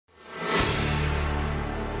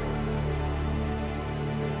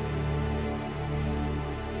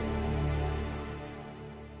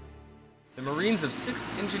Marines of 6th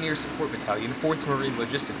Engineer Support Battalion, 4th Marine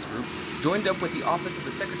Logistics Group, joined up with the Office of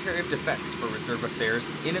the Secretary of Defense for Reserve Affairs'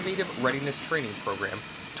 Innovative Readiness Training Program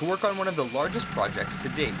to work on one of the largest projects to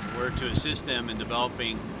date. We're to assist them in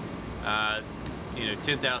developing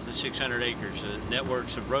 10,600 acres,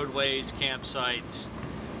 networks of roadways, campsites,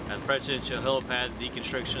 the presidential helipad,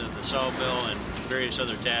 deconstruction of the sawmill, and various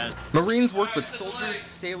other tasks. Marines worked with soldiers,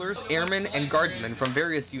 sailors, airmen, and guardsmen from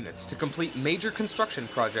various units to complete major construction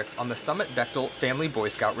projects on the Summit Bechtel Family Boy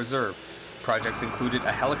Scout Reserve. Projects included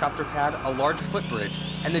a helicopter pad, a large footbridge,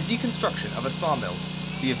 and the deconstruction of a sawmill.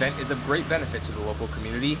 The event is of great benefit to the local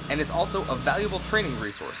community and is also a valuable training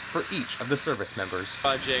resource for each of the service members. The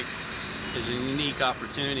project is a unique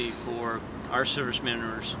opportunity for our service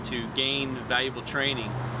members to gain valuable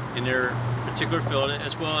training in their particular field,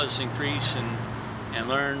 as well as increase and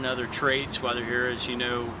learn other traits while they're here. As you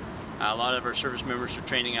know, a lot of our service members are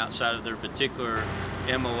training outside of their particular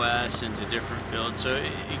MOS into different fields, so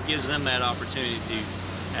it gives them that opportunity to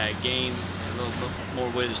gain a little bit more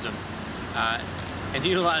wisdom and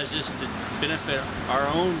utilize this to benefit our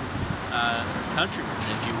own countrymen,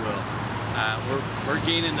 if you will. We're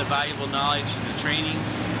gaining the valuable knowledge and the training.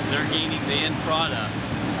 They're gaining the end product.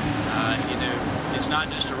 It's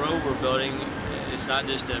not just a road we're building. It's not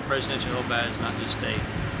just a presidential helipad. It's not just a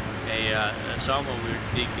sawmill we're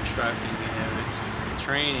deconstructing. It's the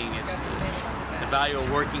training. It's the value of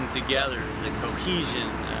working together, the cohesion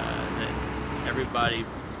that everybody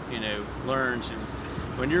learns. And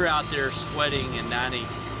when you're out there sweating in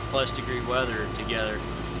 90+ degree weather together,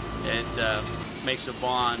 it makes a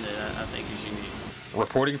bond that I think is unique.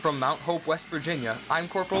 Reporting from Mount Hope, West Virginia, I'm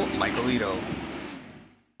Corporal Michael Ito.